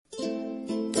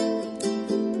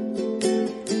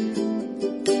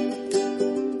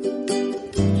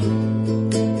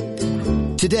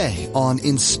today on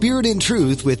In Spirit and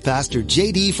Truth with Pastor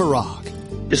J.D.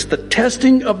 Farag. It's the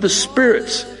testing of the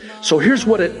spirits. So here's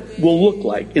what it will look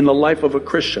like in the life of a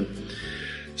Christian.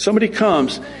 Somebody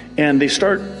comes and they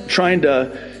start trying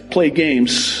to play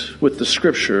games with the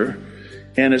scripture,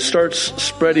 and it starts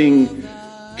spreading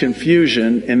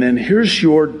confusion, and then here's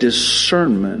your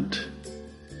discernment.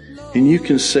 And you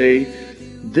can say,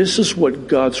 this is what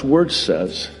God's word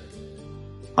says.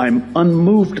 I'm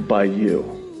unmoved by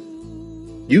you.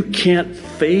 You can't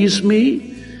faze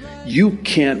me. You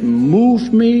can't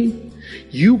move me.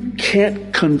 You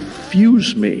can't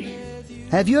confuse me.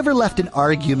 Have you ever left an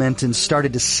argument and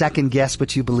started to second guess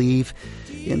what you believe?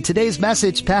 In today's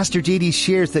message, Pastor J.D.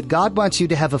 shares that God wants you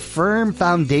to have a firm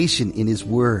foundation in His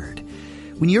Word.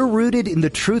 When you're rooted in the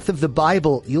truth of the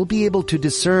Bible, you'll be able to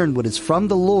discern what is from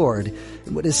the Lord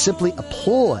and what is simply a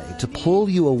ploy to pull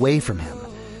you away from Him.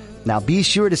 Now be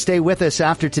sure to stay with us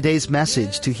after today's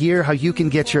message to hear how you can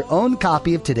get your own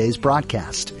copy of today's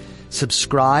broadcast.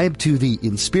 Subscribe to the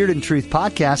In Spirit and Truth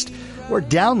podcast or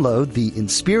download the In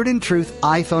Spirit and Truth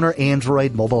iPhone or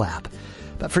Android mobile app.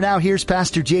 But for now, here's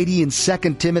Pastor J.D. in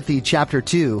 2 Timothy chapter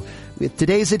 2 with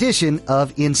today's edition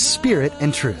of In Spirit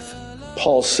and Truth.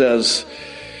 Paul says,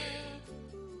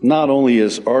 not only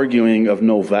is arguing of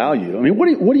no value, I mean,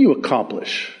 what do you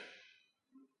accomplish?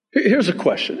 Here's a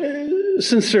question.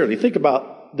 Sincerely, think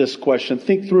about this question.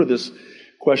 Think through this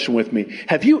question with me.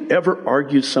 Have you ever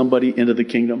argued somebody into the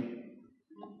kingdom?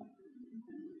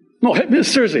 No,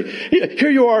 seriously. Here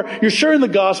you are, you're sharing the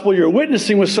gospel, you're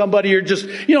witnessing with somebody, you're just,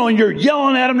 and you're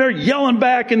yelling at them, they're yelling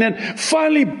back, and then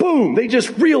finally, boom, they just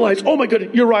realize, oh my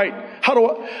goodness, you're right.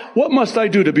 What must I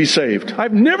do to be saved?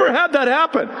 I've never had that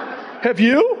happen. Have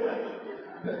you?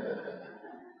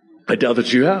 I doubt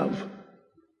that you have.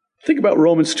 Think about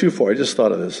Romans 2:4. I just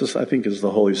thought of this. This, I think, is the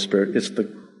Holy Spirit. It's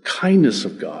the kindness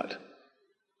of God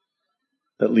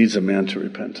that leads a man to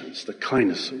repentance. The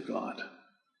kindness of God.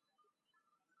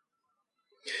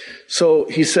 So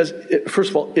he says,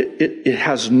 first of all, it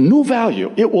has no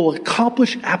value. It will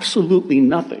accomplish absolutely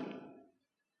nothing.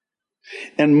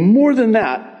 And more than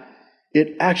that,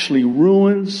 it actually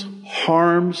ruins,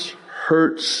 harms,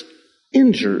 hurts,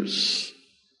 injures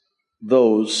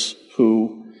those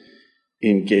who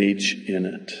engage in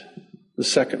it. The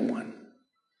second one,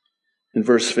 in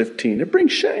verse 15, it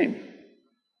brings shame.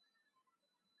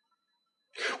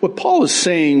 What Paul is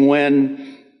saying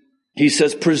when he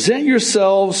says, present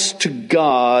yourselves to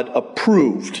God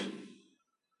approved.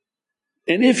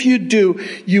 And if you do,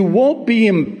 you won't be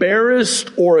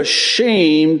embarrassed or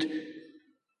ashamed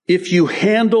if you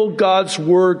handle God's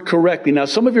word correctly. Now,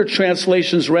 some of your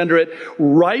translations render it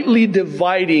rightly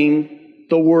dividing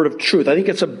the word of truth. I think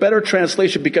it's a better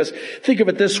translation because think of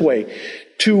it this way.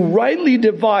 To rightly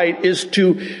divide is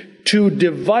to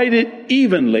divide it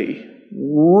evenly,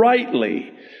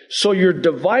 rightly. So you're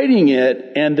dividing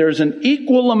it and there's an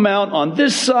equal amount on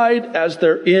this side as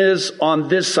there is on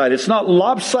this side. It's not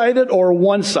lopsided or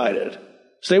one-sided.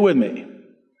 Stay with me.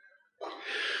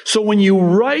 So when you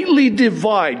rightly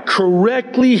divide,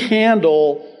 correctly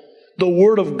handle the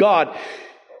Word of God,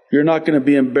 you're not going to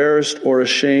be embarrassed or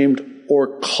ashamed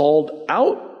or called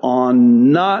out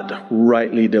on not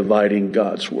rightly dividing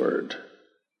God's Word.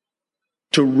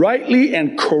 To rightly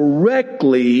and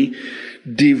correctly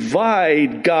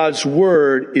divide God's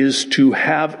Word is to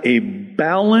have a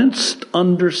balanced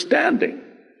understanding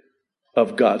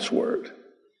of God's Word.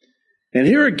 And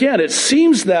here again, it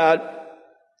seems that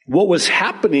what was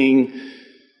happening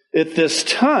at this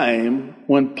time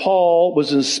when Paul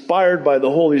was inspired by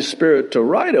the Holy Spirit to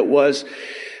write it was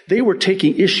they were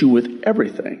taking issue with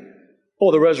everything.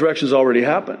 Oh, the resurrection's already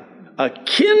happened.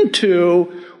 Akin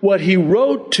to what he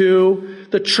wrote to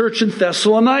the church in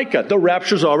Thessalonica. The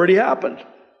rapture's already happened.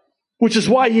 Which is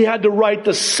why he had to write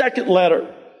the second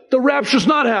letter. The rapture's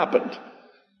not happened.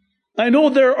 I know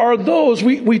there are those,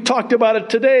 we talked about it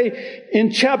today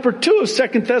in chapter 2 of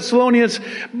 2 Thessalonians.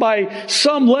 By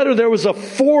some letter, there was a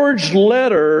forged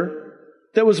letter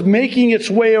that was making its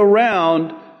way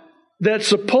around that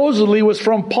supposedly was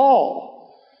from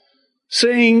Paul,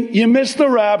 saying, you missed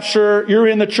the rapture, you're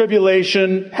in the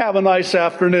tribulation, have a nice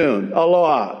afternoon,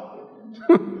 aloha.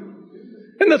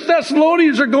 And the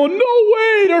Thessalonians are going, no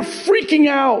way, they're freaking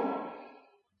out.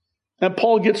 And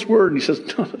Paul gets word and he says,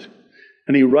 no.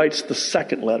 And he writes the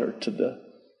second letter to the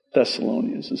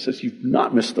Thessalonians and says, you've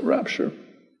not missed the rapture.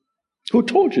 Who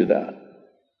told you that?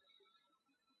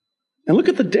 And look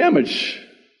at the damage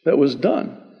that was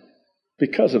done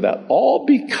because of that. All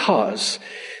because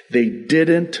they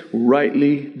didn't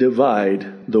rightly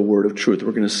divide the word of truth.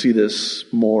 We're going to see this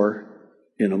more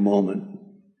in a moment.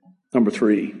 Number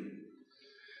 3.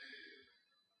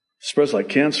 Spreads like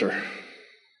cancer.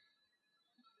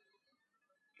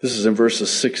 This is in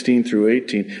verses 16 through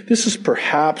 18. This is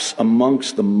perhaps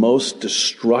amongst the most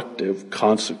destructive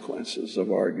consequences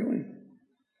of arguing.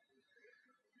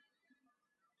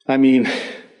 I mean,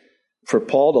 for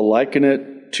Paul to liken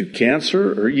it to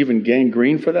cancer, or even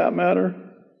gangrene for that matter,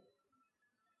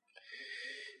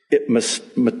 it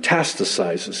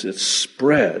metastasizes, it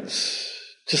spreads,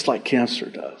 just like cancer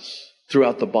does,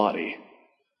 throughout the body.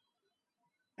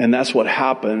 And that's what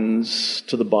happens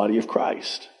to the body of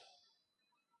Christ.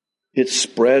 It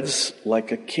spreads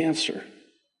like a cancer.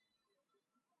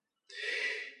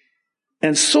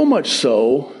 And so much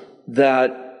so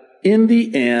that in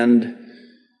the end,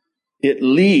 it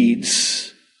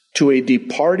leads to a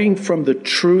departing from the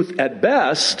truth at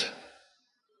best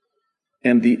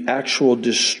and the actual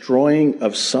destroying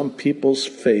of some people's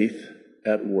faith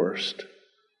at worst.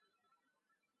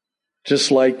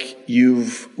 Just like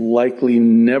you've likely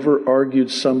never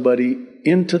argued somebody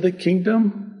into the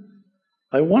kingdom,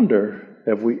 I wonder,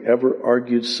 have we ever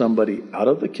argued somebody out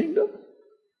of the kingdom?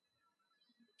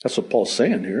 That's what Paul's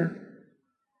saying here.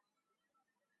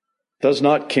 Does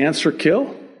not cancer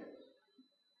kill?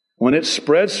 When it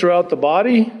spreads throughout the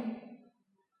body,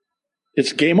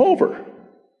 it's game over.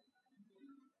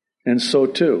 And so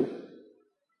too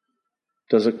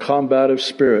does a combative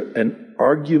spirit, an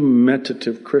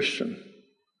argumentative Christian,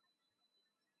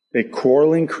 a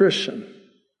quarreling Christian.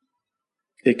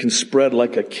 It can spread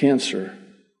like a cancer.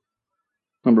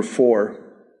 Number 4,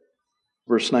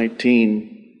 verse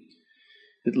 19,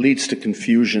 it leads to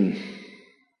confusion.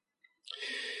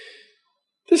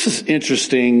 This is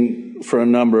interesting for a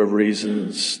number of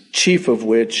reasons, chief of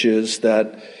which is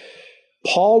that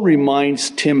Paul reminds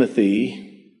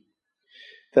Timothy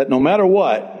that no matter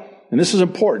what, and this is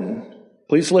important,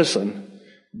 please listen,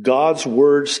 God's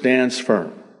word stands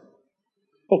firm.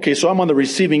 Okay, so I'm on the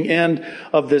receiving end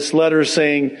of this letter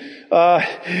saying,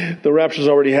 the rapture's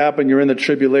already happened, you're in the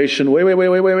tribulation.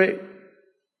 Wait.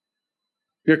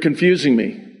 You're confusing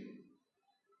me.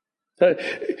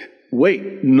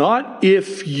 Wait, not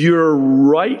if you're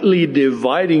rightly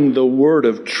dividing the word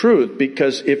of truth,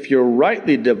 because if you're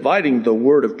rightly dividing the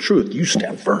word of truth, you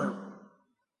stand firm.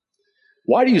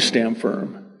 Why do you stand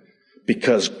firm?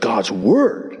 Because God's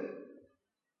word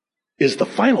is the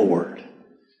final word.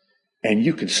 And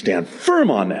you can stand firm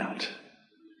on that.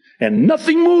 And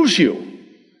nothing moves you.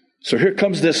 So here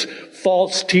comes this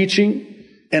false teaching,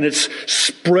 and it's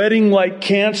spreading like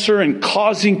cancer and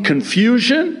causing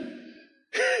confusion.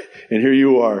 And here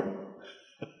you are.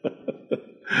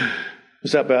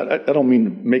 Is that bad? I don't mean to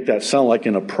make that sound like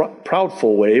in a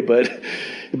proudful way, but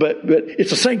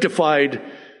it's a sanctified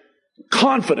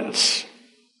confidence.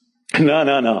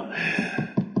 No.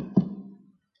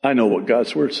 I know what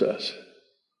God's word says.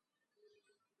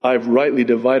 I've rightly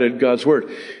divided God's word.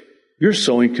 You're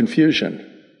sowing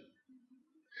confusion.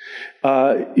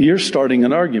 You're starting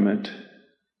an argument.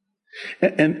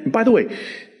 And by the way,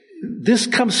 this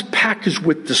comes packaged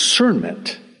with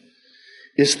discernment.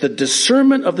 It's the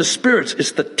discernment of the spirits.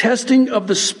 It's the testing of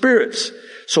the spirits.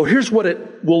 So here's what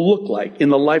it will look like in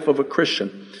the life of a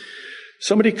Christian.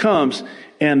 Somebody comes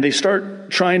and they start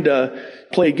trying to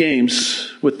play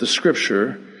games with the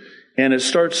scripture, and it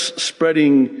starts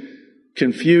spreading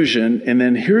confusion, and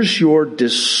then here's your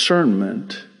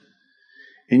discernment,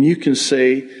 and you can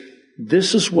say,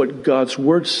 this is what God's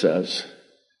word says.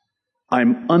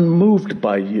 I'm unmoved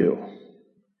by you.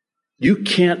 You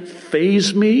can't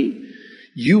faze me.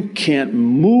 You can't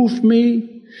move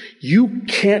me. You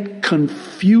can't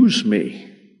confuse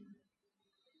me.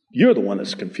 You're the one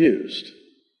that's confused.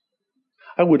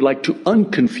 I would like to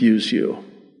unconfuse you.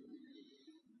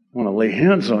 I want to lay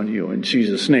hands on you in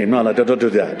Jesus' name. No, don't do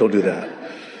that. Don't do that.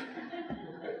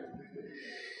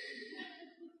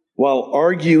 While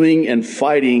arguing and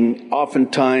fighting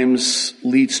oftentimes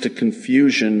leads to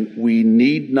confusion, we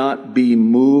need not be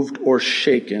moved or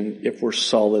shaken if we're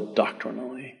solid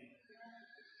doctrinally.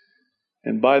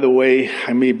 And by the way,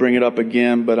 I may bring it up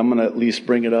again, but I'm going to at least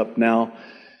bring it up now.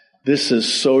 This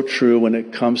is so true when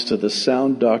it comes to the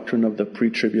sound doctrine of the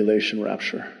pre-tribulation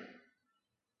rapture.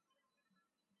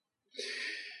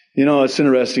 You know, it's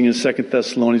interesting in 2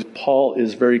 Thessalonians, Paul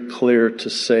is very clear to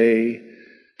say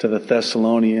to the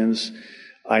Thessalonians,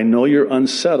 I know you're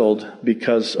unsettled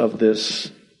because of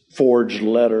this forged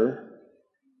letter,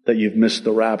 that you've missed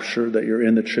the rapture, that you're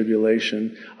in the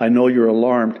tribulation. I know you're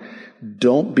alarmed.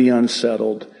 Don't be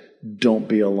unsettled. Don't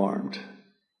be alarmed.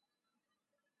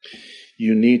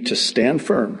 You need to stand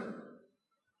firm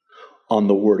on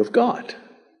the Word of God.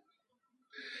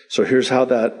 So here's how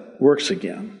that works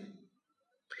again.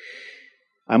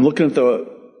 I'm looking at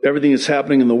the everything that's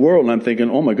happening in the world, and I'm thinking,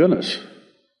 oh my goodness,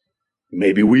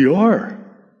 maybe we are.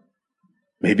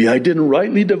 Maybe I didn't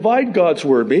rightly divide God's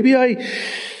word. Maybe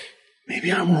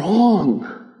I'm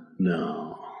wrong.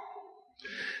 No.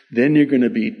 Then you're going to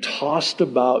be tossed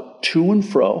about to and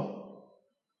fro,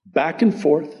 back and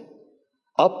forth,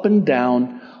 up and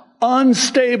down,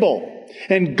 unstable.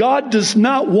 And God does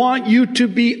not want you to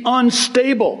be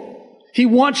unstable. He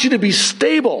wants you to be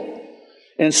stable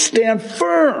and stand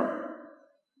firm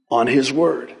on His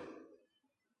word.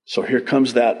 So here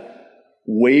comes that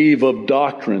wave of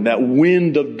doctrine, that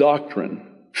wind of doctrine.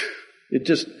 It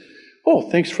just,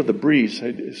 thanks for the breeze.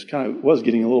 It was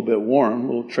getting a little bit warm. A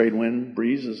little trade wind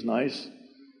breeze is nice.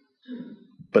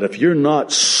 But if you're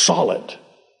not solid,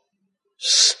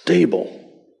 stable,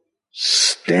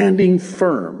 standing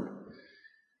firm,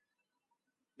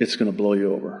 it's going to blow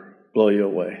you over, blow you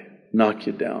away, knock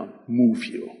you down, move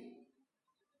you.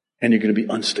 And you're going to be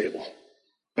unstable.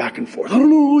 Back and forth. I don't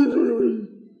know.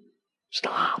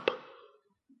 Stop.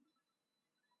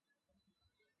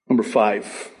 Number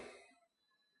 5.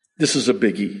 This is a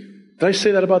biggie. Did I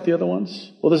say that about the other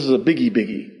ones? Well, this is a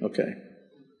biggie. Okay.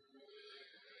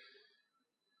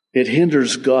 It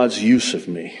hinders God's use of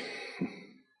me.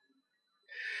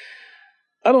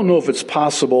 I don't know if it's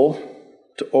possible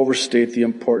to overstate the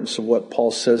importance of what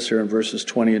Paul says here in verses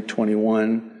 20 and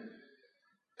 21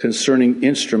 concerning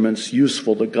instruments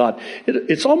useful to God.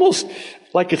 It's almost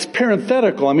like it's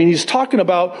parenthetical. I mean, he's talking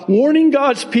about warning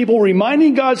God's people,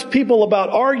 reminding God's people about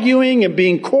arguing and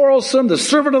being quarrelsome. The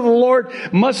servant of the Lord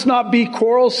must not be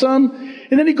quarrelsome.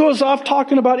 And then he goes off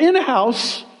talking about in a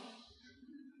house,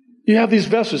 you have these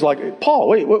vessels like, Paul,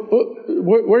 wait,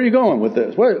 where are you going with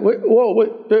this? Wait,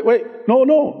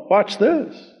 no, watch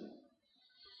this.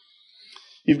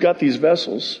 You've got these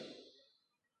vessels,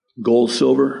 gold,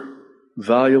 silver,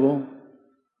 valuable,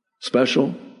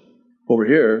 special, over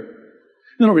here.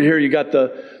 And then over here you got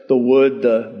the wood,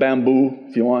 the bamboo,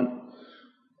 if you want.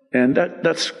 And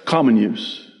that's common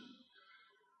use.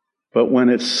 But when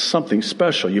it's something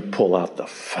special, you pull out the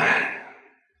fine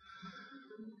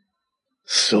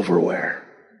silverware.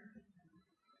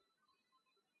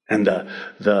 And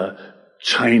the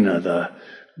china, the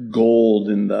gold,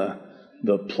 and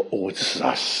this is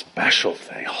a special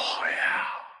thing. Oh, yeah.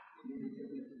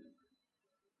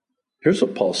 Here's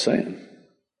what Paul's saying.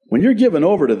 When you're given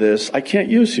over to this, I can't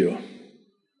use you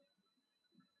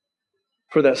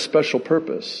for that special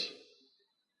purpose,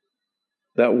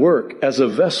 that work as a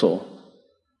vessel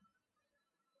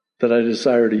that I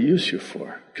desire to use you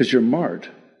for, because you're marred.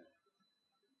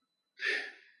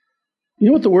 You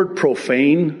know what the word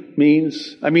profane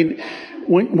means? I mean,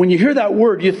 when you hear that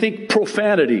word, you think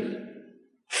profanity,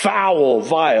 foul,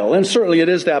 vile, and certainly it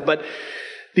is that, but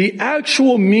the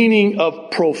actual meaning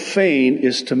of profane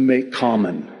is to make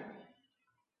common.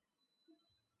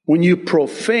 When you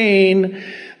profane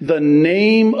the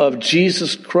name of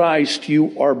Jesus Christ,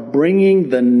 you are bringing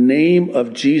the name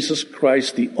of Jesus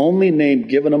Christ, the only name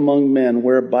given among men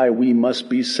whereby we must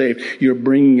be saved. You're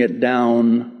bringing it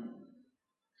down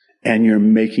and you're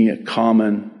making it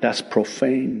common. That's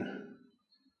profane.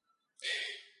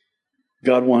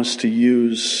 God wants to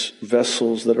use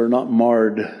vessels that are not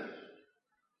marred,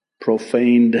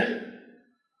 profaned,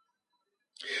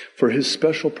 for His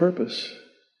special purpose,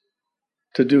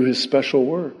 to do His special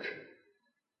work.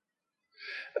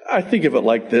 I think of it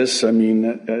like this. I mean,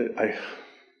 it's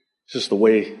just the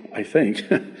way I think.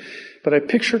 But I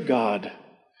picture God.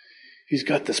 He's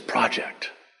got this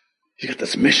project. He's got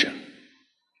this mission.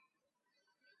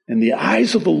 And the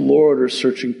eyes of the Lord are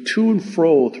searching to and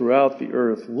fro throughout the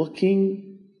earth,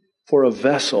 looking for a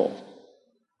vessel,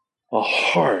 a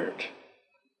heart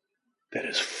that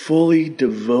is fully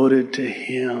devoted to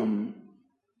Him.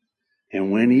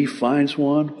 And when He finds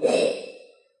one, wow,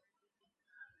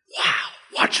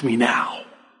 watch me now.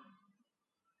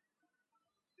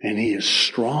 And He is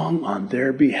strong on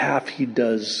their behalf. He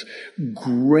does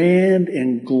grand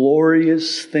and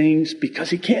glorious things because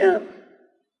He can.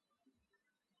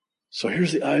 So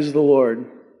here's the eyes of the Lord.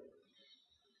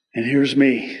 And here's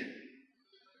me.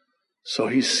 So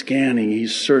He's scanning,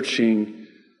 He's searching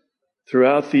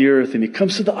throughout the earth, and He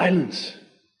comes to the islands.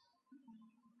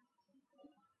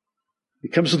 He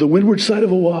comes to the windward side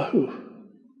of Oahu.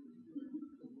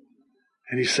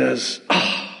 And He says,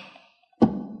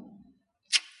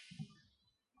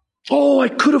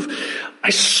 I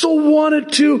so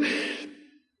wanted to,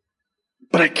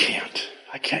 but I can't.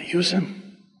 I can't use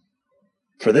him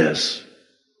for this.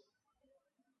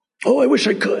 I wish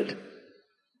I could.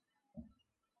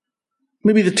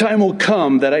 Maybe the time will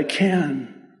come that I can.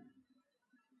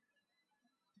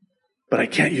 But I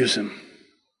can't use him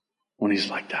when he's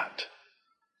like that.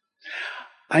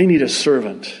 I need a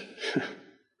servant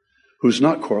who's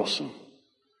not quarrelsome,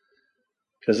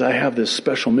 because I have this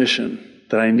special mission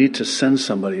that I need to send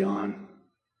somebody on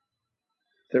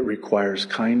that requires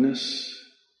kindness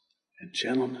and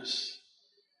gentleness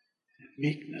and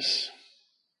meekness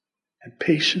and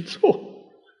patience. Oh,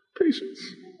 patience.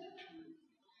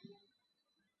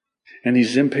 And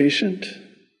he's impatient.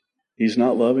 He's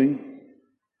not loving.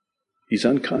 He's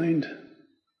unkind.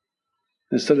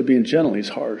 Instead of being gentle, he's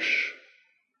harsh.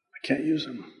 I can't use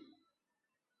him.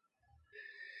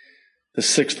 The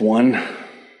sixth one,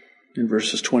 in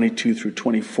verses 22 through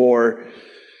 24,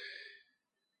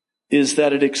 is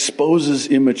that it exposes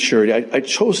immaturity. I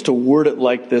chose to word it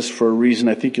like this for a reason.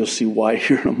 I think you'll see why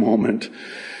here in a moment.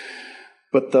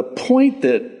 But the point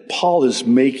that Paul is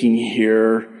making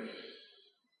here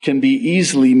can be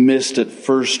easily missed at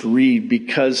first read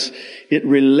because it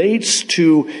relates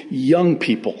to young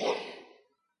people.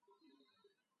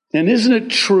 And isn't it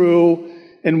true,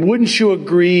 and wouldn't you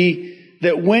agree,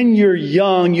 that when you're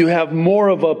young, you have more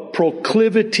of a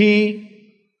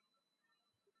proclivity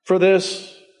for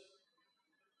this?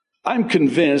 I'm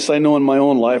convinced, I know in my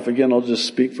own life, again, I'll just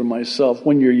speak for myself,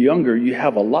 when you're younger, you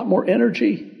have a lot more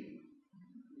energy.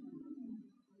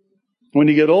 When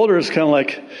you get older, it's kind of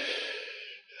like,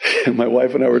 my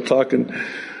wife and I were talking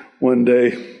one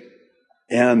day,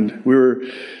 and we were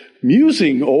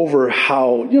musing over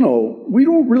how, we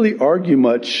don't really argue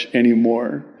much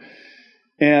anymore.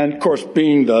 And, of course,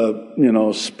 being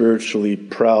the, spiritually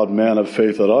proud man of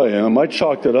faith that I am, I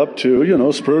chalked it up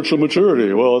to, spiritual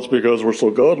maturity. Well, it's because we're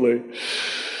so godly.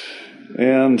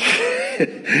 And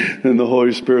then the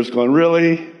Holy Spirit's going,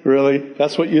 really? Really?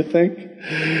 That's what you think?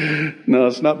 No,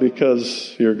 it's not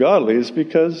because you're godly. It's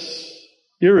because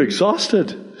you're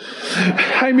exhausted.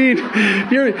 I mean,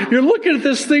 you're looking at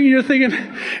this thing and you're thinking,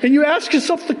 and you ask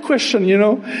yourself the question,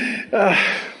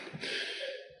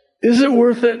 is it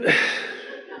worth it?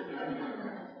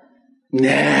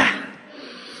 Nah.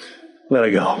 Let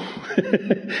it go.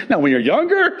 Now, when you're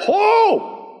younger,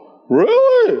 oh,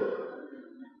 really?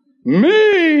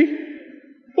 Me?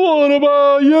 What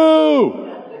about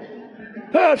you?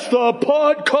 That's the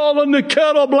pot calling the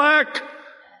kettle black.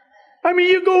 I mean,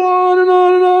 you go on and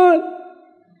on and on.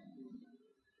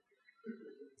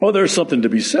 Well, there's something to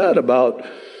be said about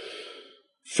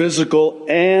physical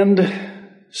and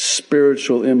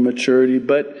spiritual immaturity,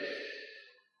 but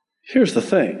here's the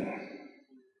thing.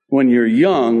 When you're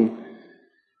young,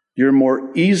 you're more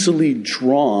easily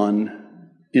drawn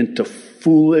into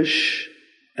foolish,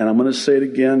 and I'm going to say it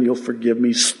again, you'll forgive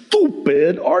me,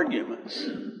 stupid arguments.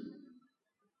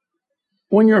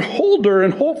 When you're older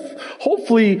and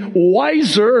hopefully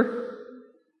wiser,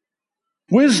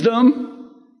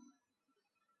 wisdom,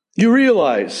 you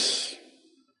realize,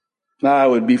 I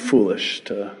would be foolish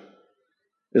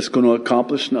it's going to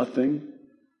accomplish nothing.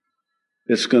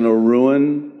 It's going to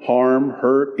ruin, harm,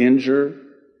 hurt, injure.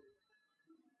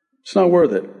 It's not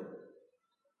worth it.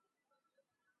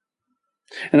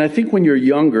 And I think when you're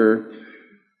younger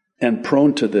and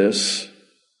prone to this,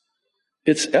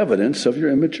 it's evidence of your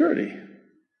immaturity.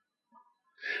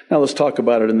 Now let's talk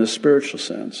about it in the spiritual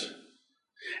sense.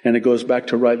 And it goes back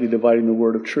to rightly dividing the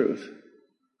word of truth.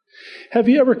 Have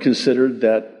you ever considered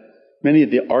that many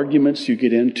of the arguments you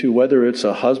get into, whether it's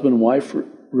a husband-wife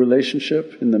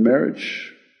relationship in the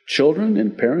marriage, children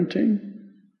in parenting,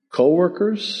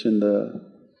 co-workers in the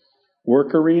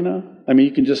work arena, I mean,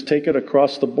 you can just take it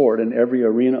across the board in every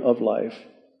arena of life.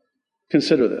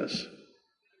 Consider this.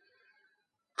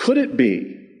 Could it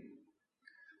be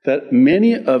that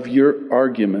many of your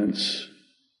arguments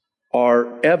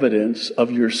are evidence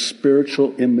of your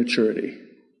spiritual immaturity?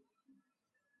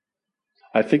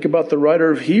 I think about the writer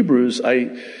of Hebrews.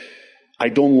 I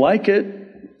don't like it,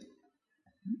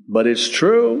 but it's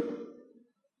true.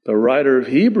 The writer of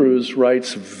Hebrews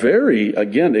writes very,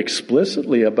 again,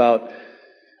 explicitly about,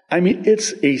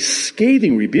 it's a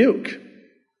scathing rebuke.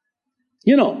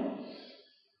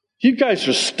 You guys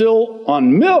are still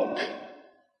on milk.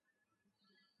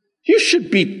 You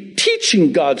should be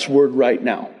teaching God's word right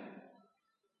now.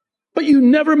 But you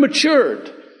never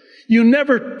matured. You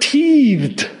never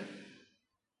teethed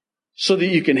so that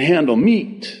you can handle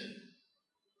meat.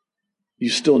 You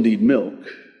still need milk.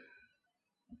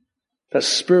 That's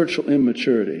spiritual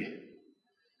immaturity.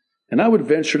 And I would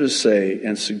venture to say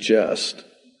and suggest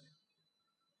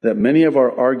that many of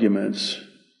our arguments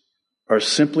are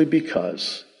simply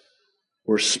because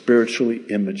we're spiritually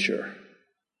immature.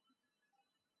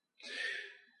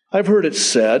 I've heard it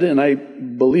said, and I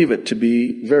believe it to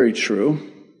be very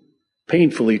true,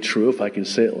 painfully true, if I can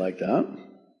say it like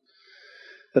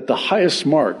that the highest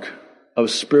mark of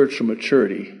spiritual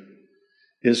maturity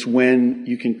is when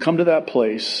you can come to that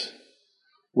place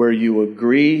where you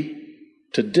agree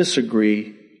to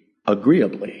disagree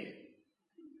agreeably.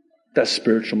 That's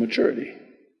spiritual maturity.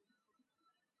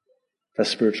 That's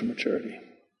spiritual maturity.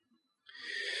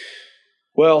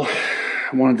 Well,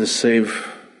 I wanted to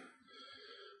save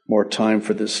more time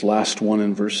for this last one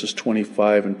in verses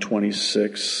 25 and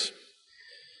 26.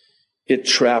 It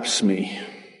traps me.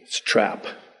 It's a trap.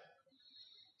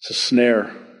 It's a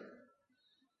snare.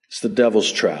 It's the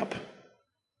devil's trap.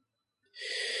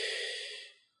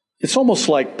 It's almost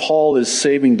like Paul is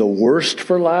saving the worst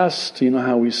for last. You know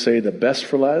how we say the best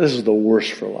for last? This is the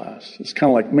worst for last. It's kind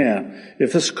of like, man,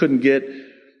 if this couldn't get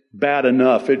bad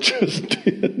enough, it just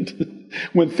did.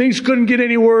 When things couldn't get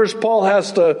any worse, Paul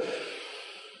has to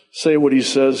say what he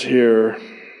says here.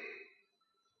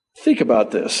 Think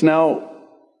about this. Now,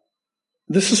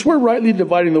 this is where rightly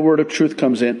dividing the word of truth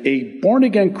comes in. A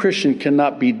born-again Christian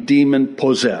cannot be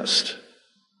demon-possessed.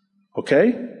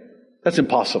 Okay? That's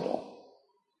impossible.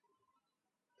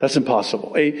 That's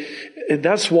impossible.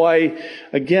 That's why,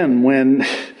 again,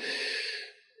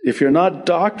 if you're not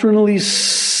doctrinally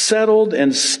settled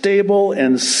and stable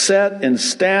and set and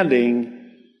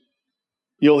standing,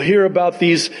 you'll hear about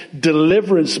these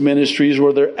deliverance ministries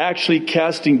where they're actually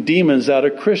casting demons out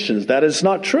of Christians. That is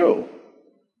not true.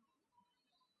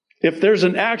 If there's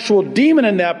an actual demon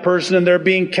in that person and they're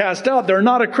being cast out, they're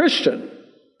not a Christian.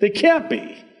 They can't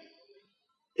be.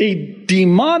 A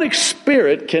demonic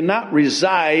spirit cannot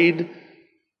reside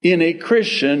in a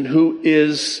Christian who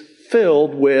is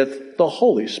filled with the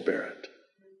Holy Spirit,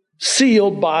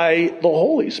 sealed by the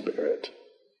Holy Spirit,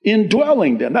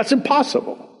 indwelling them. That's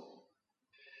impossible.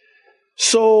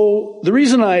 So the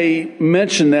reason I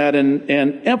mention that and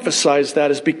emphasize that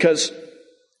is because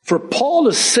for Paul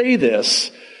to say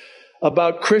this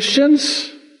about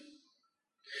Christians,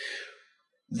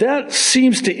 that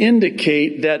seems to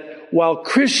indicate that while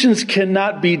Christians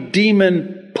cannot be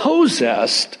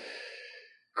demon-possessed,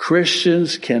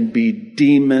 Christians can be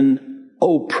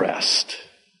demon-oppressed.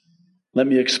 Let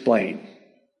me explain.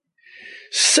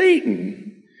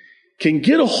 Satan can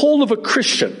get a hold of a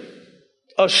Christian,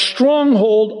 a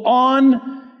stronghold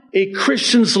on a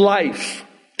Christian's life,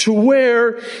 to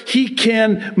where he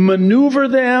can maneuver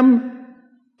them,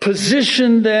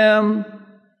 position them,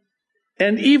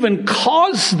 and even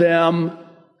cause them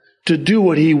to do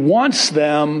what he wants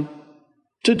them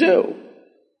to do.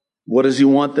 What does he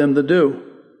want them to do?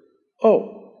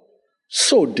 Oh,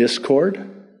 sow discord.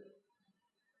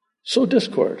 Sow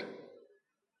discord.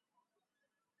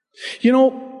 You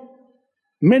know,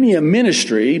 many a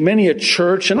ministry, many a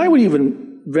church, and I would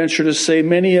even venture to say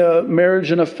many a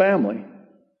marriage and a family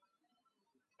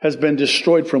has been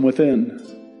destroyed from within.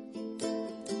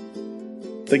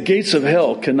 The gates of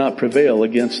hell cannot prevail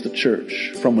against the church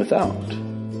from without.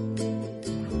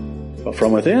 But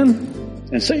from within,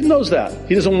 and Satan knows that.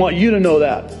 He doesn't want you to know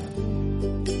that.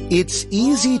 It's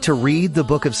easy to read the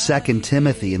book of 2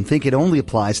 Timothy and think it only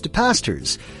applies to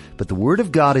pastors, but the Word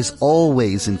of God is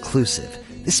always inclusive.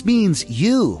 This means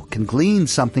you can glean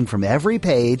something from every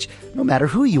page, no matter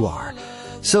who you are.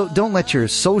 So don't let your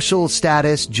social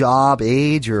status, job,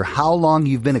 age, or how long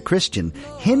you've been a Christian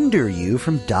hinder you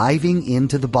from diving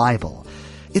into the Bible.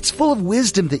 It's full of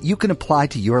wisdom that you can apply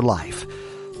to your life.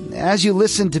 As you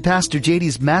listen to Pastor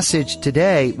JD's message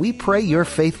today, we pray your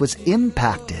faith was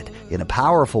impacted in a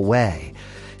powerful way.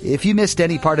 If you missed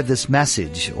any part of this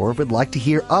message or would like to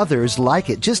hear others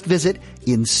like it, just visit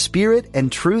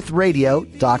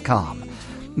inspiritandtruthradio.com.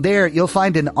 There you'll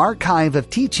find an archive of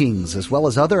teachings as well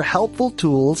as other helpful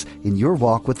tools in your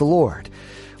walk with the Lord.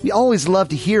 We always love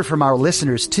to hear from our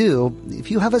listeners too.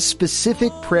 If you have a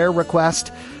specific prayer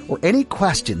request or any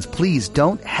questions, please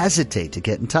don't hesitate to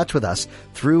get in touch with us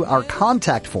through our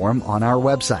contact form on our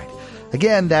website.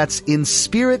 Again, that's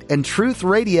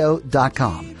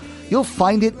inspiritandtruthradio.com. You'll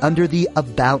find it under the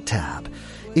About tab.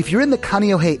 If you're in the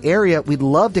Kaneohe area, we'd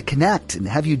love to connect and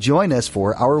have you join us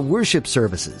for our worship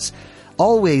services.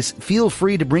 Always feel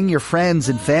free to bring your friends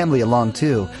and family along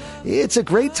too. It's a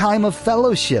great time of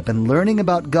fellowship and learning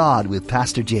about God with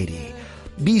Pastor JD.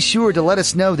 Be sure to let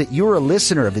us know that you're a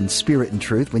listener of In Spirit and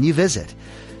Truth when you visit.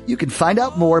 You can find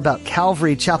out more about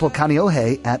Calvary Chapel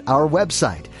Kaneohe at our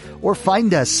website, or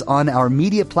find us on our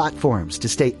media platforms to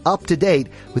stay up to date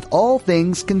with all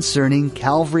things concerning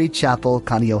Calvary Chapel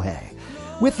Kaneohe.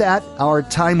 With that, our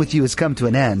time with you has come to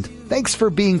an end. Thanks for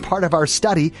being part of our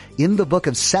study in the book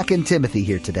of 2 Timothy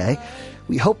here today.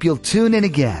 We hope you'll tune in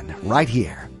again right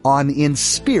here on In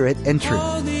Spirit and Truth.